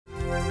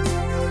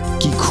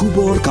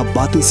Tubor ka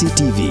Batisi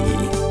TV.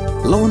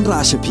 Lawan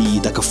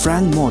Rashapi da ka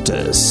Frank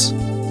Motors.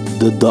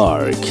 The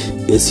dark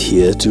is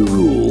here to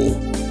rule.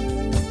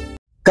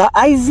 Ka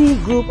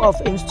IZ Group of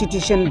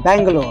Institution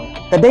Bangalore,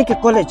 kadai ke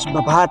college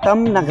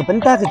babhatam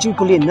nagabanta ka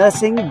jingpuli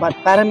nursing but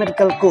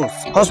paramedical course,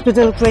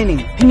 hospital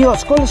training, hinyo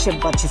scholarship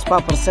but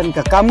 6%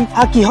 ka kam,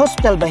 haki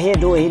hospital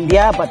bahedo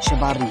India but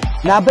shabari.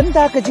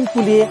 Nabanta ka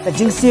jingpuli ka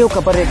jingseo ka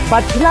barek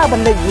but hila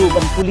ban legu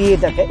ban puli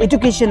da ka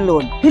education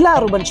loan.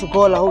 Hila ruban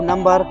shukola ho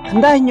number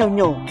khandai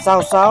nyo saw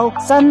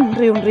san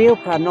riu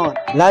pranot.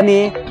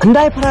 Lani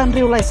khandai pran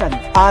riu laisan,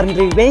 ar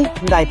riwe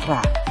khandai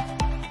pra.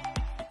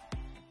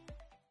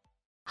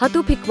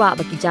 Hatu pikwa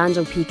bagi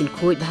janjong pikil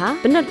kuit bah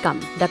benar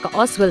kam daka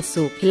Oswell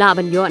soup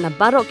hilaban yo na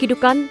barok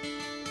kidukan.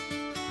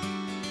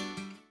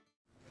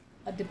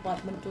 A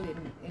departmental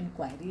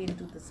inquiry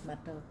into this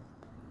matter,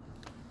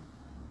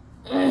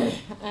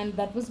 and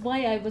that was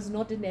why I was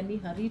not in any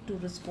hurry to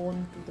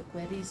respond to the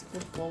queries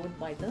put forward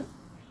by the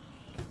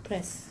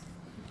press.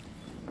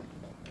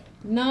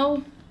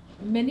 Now,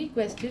 many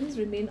questions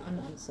remain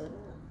unanswered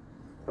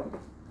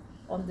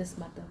on this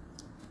matter.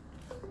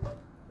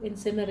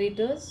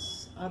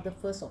 Incinerators are the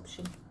first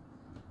option.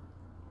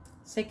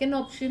 Second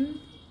option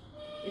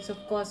is, of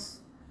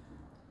course,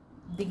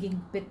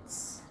 digging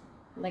pits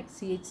like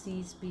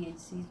CHCs,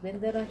 PHCs.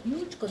 When there are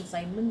huge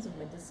consignments of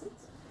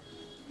medicines,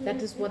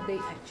 that is what they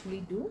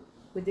actually do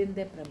within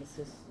their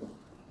premises.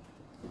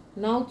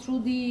 Now,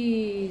 through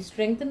the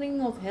strengthening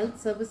of health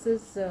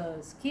services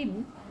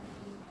scheme,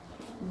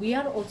 we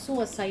are also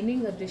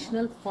assigning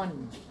additional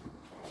fund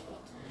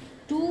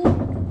to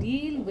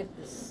deal with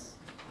this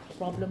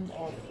problem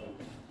of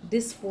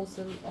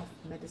disposal of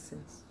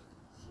medicines.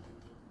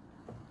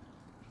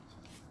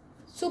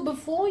 So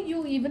before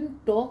you even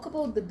talk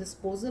about the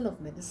disposal of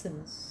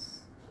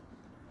medicines,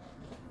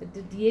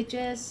 the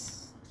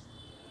DHS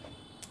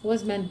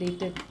was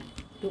mandated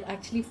to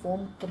actually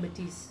form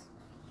committees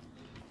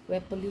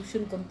where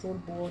Pollution Control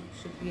Board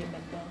should be a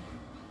member,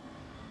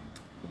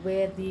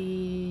 where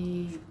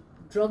the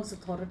Drugs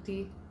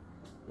Authority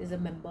is a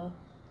member,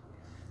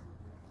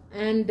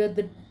 and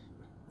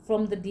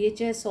from the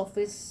DHS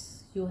office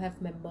you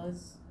have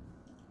members.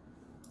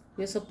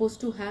 You're supposed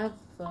to have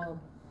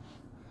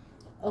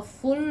a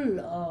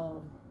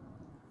full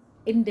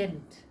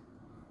indent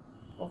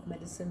of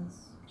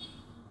medicines.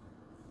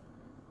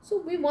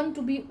 So we want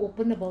to be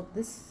open about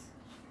this.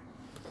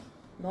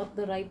 Not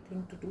the right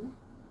thing to do.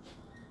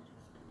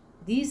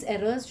 These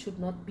errors should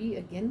not be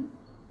again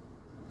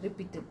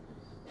repeated.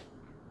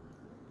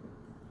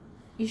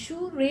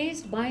 Issue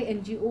raised by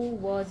NGO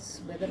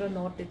was whether or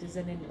not it is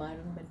an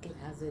environmental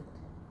hazard,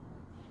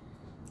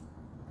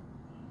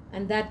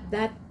 and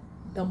that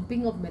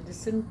dumping of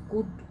medicine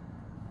could,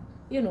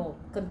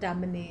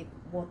 contaminate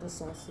water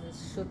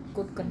sources,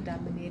 could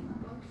contaminate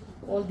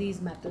all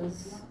these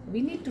matters.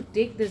 We need to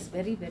take this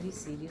very, very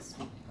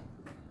seriously.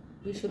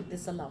 We should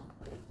disallow.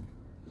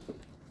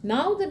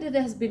 Now that it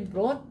has been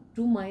brought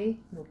to my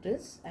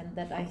notice and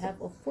that I have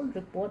a full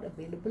report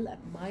available at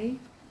my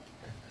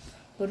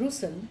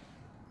perusal,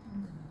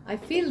 I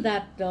feel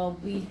that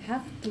we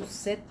have to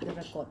set the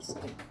record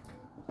straight.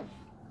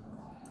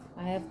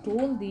 I have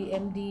told the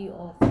MD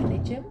of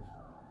NHM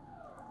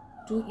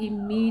to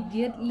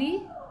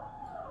immediately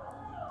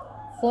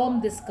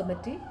form this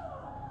committee,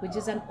 which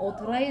is an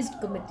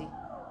authorized committee.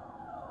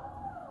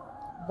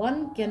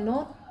 One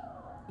cannot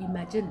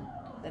imagine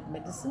that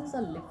medicines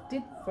are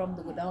lifted from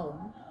the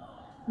godown.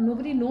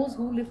 Nobody knows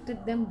who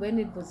lifted them, when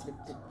it was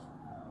lifted.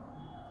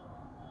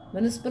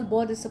 Municipal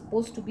board is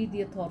supposed to be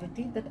the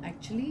authority that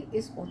actually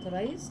is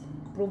authorized,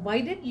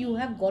 provided you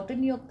have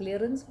gotten your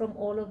clearance from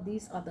all of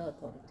these other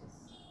authorities.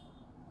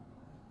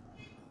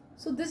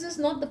 So this is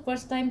not the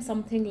first time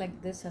something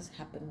like this has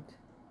happened.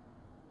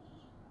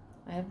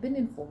 I have been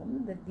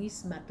informed that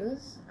these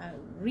matters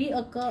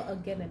reoccur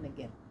again and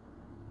again.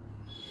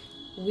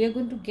 We are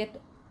going to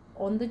get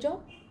on the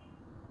job.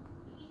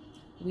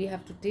 We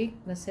have to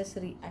take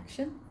necessary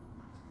action.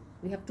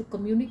 We have to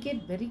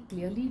communicate very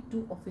clearly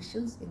to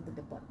officials in the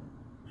department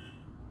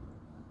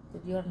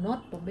that you are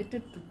not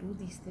permitted to do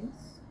these things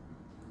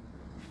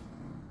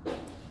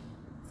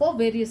for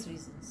various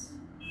reasons.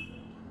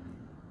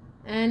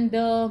 And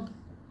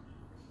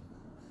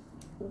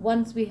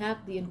once we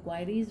have the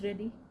inquiries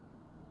ready,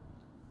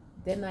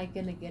 then I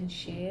can again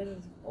share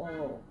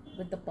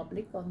with the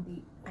public on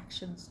the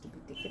actions to be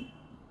taken.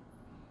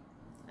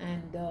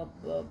 And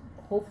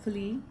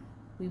hopefully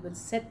we will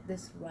set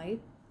this right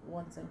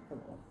once and for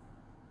all.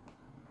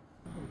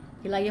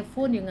 Kilaya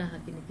phone yung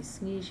nga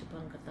kinikisngi siya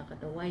pang kata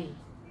Dawai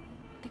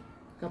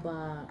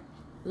kaba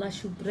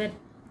lashu bread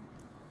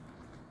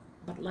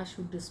but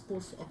lashu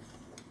dispose of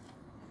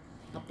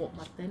apo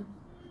Marten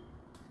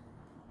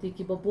ti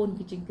kibabon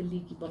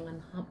kijingkeli kibangan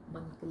hap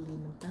man keli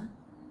menta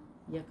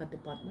ya ka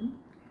department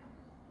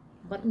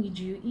but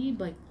ngijui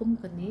by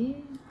kum kani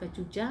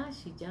kajuja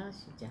sija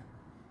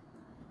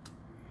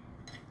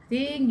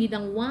ti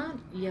ngidangwa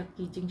ya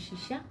kijing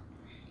shisha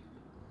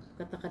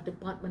kata ka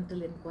departmental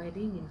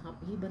inquiry ngin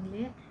hap hi ban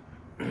le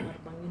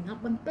bangin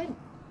hap ban pen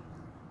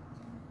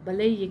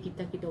balay ye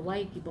kita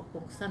Dawai ki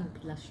bakongsan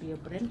pila suya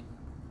brand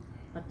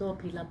atau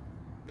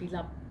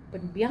pila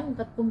penbiang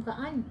kat kum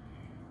kaan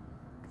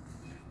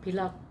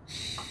pila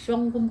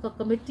syong kum ka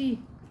committee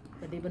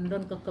kadi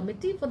bendon ka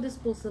committee for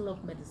disposal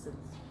of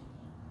medicines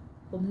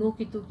kumno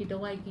kitu ki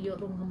Dawai ki yo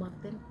rong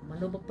Marten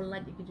mano ba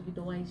pelaj ki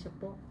Dawai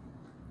siapa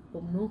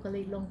kumno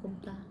kalay long kum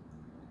ta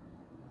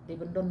they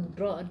bendon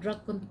drug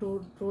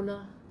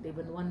controller they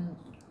ben one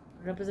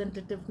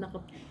representative na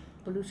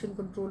pollution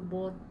control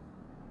board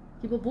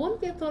kiba bon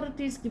ki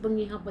authorities ki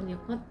bangihapan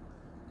yakat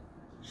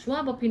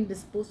shwa ba pin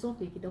dispose of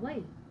ki Dawai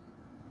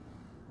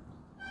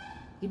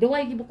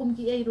ki bukum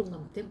ki ay rong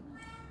ngamtem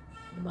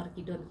numar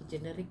ki don ki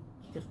generic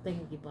ki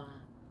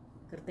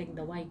kerteng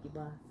Dawai ki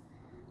ba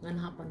ngan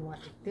hapan wa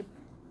tip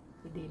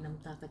ide nam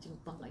ta ka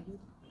pang ayu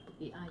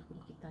ki ay kum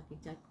kita ki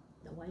jaj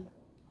Dawai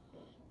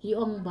ki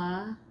ong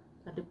ba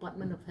ka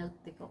Department of Health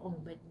te ka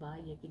ong bed ba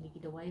ya kini ki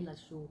Dawai la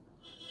su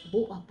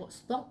bu apo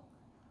stock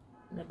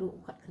na do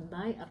kat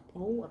kendai at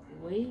pro at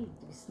way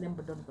isnem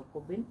badon ka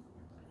COVID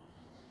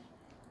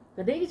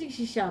kadai ki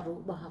si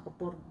sharu bah ka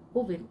por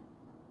COVID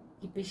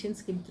ki patients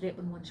kim tre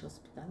ban one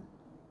hospital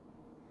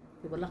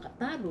ki wala ka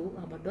taru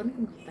badon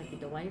kum kita ki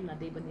Dawai la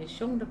dai ban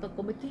yashong da ka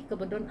committee ka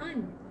badon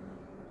an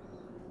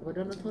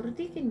badon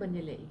authority kin ban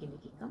yele igini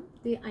ki kam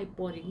te ai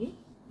poringi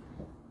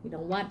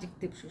idang wajik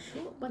tip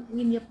susu ban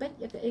ngin ya pet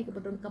ya ka e ka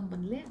badon kam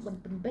ban le ban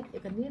penbet ya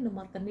kan ni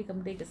nomor kan ni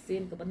kam dai ka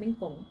sen ka ban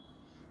ningkong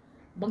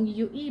bang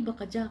UI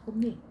baka jakom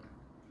ni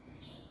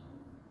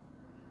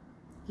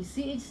ki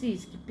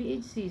CHCs ki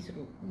PHCs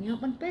ru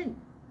niyapan pen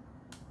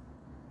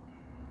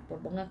por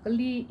banga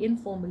kali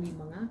informally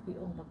mga ki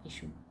ong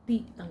makisuti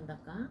tang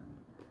daka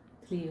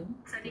tliyo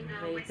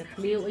ray ka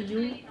tliyo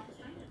ayu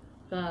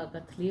ka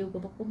tliyo ka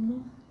bakom no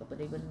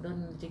kapaday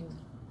bandon jing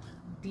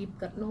deep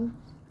kat no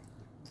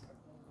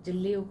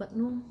jeliw kat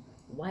no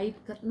white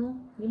kat no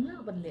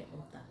nimna ban le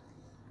unta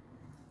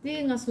ti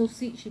ngas no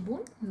si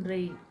sibun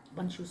ray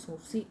ban shu so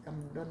si kam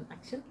don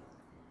action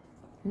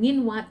ngin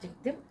wat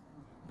jektem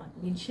ban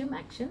ngin shim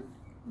action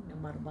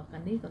namar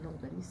bakani kalong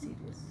very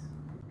serious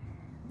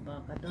ba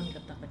kadon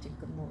kata ka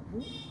Jingkren mo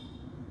ru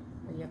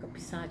ya ka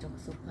pisa jo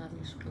sarkar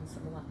ni sukun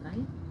sanwa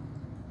kai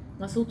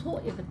ngasuto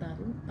ya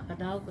kataru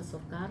nakadaw ka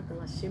sarkar ka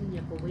shim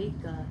ya ko we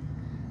ka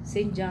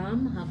senjam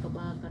ha ka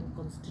ba kan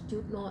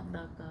constitute no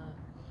da ka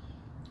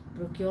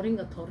procuring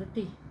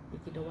authority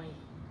ki Dawai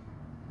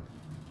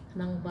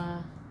nang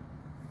ba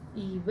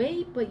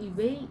iway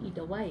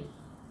Dawai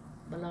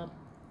bala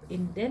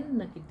inden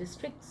na ki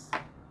districts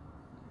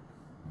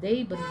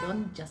they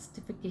bandon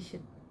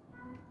justification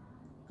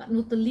kat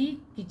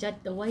nutali ki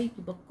jat Dawai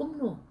ki bakum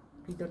no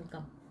pidon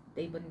kam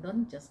they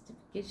bandon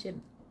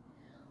justification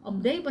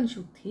they ban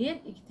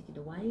shuthet ki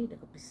Dawai da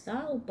ka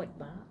pisa upat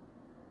ba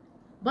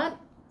but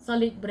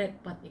solid bread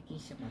pat iki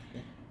siya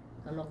Marten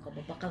kalong ka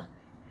babakala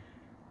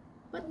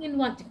but ngin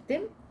wat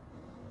jiktem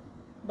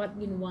but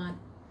ngin wat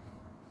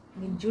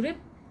ngin jurip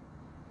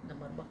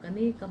namar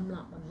bakani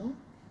kamla man no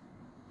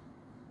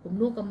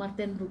kumno ka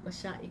Marten ru pa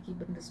siya iki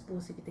ban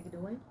dispose kita ki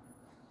Dawai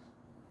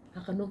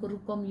hakano ko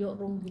rukom yo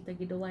rong kita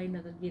ki Dawai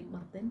nagagit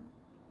Marten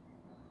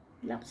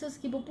lapsas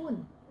ki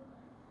bopon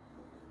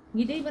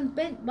ngidey ban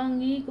pen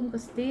bangi kum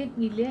ka state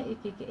ngile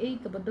ikika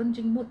ka badon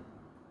jingmut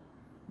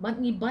bat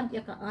ngi bat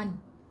ya kaan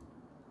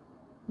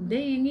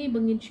day ngi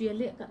bangin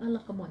siyale ka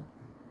ala kamon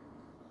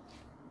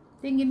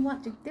tingin wat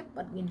jiktep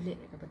at ngin le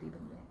ka pati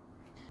ban le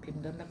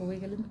pindon na kaway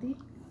kalunti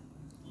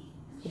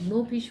kumno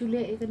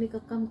pisule ka ni ka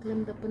kam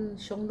klem dapan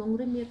syong dong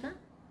rim ya ka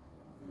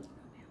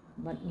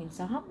bat ngin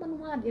sahap man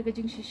wat ya ka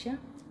jing sisya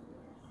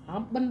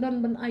hap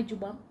bandon ban ay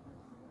jubab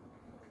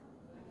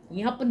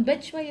ngi hapen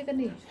batch wa ya ka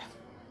ni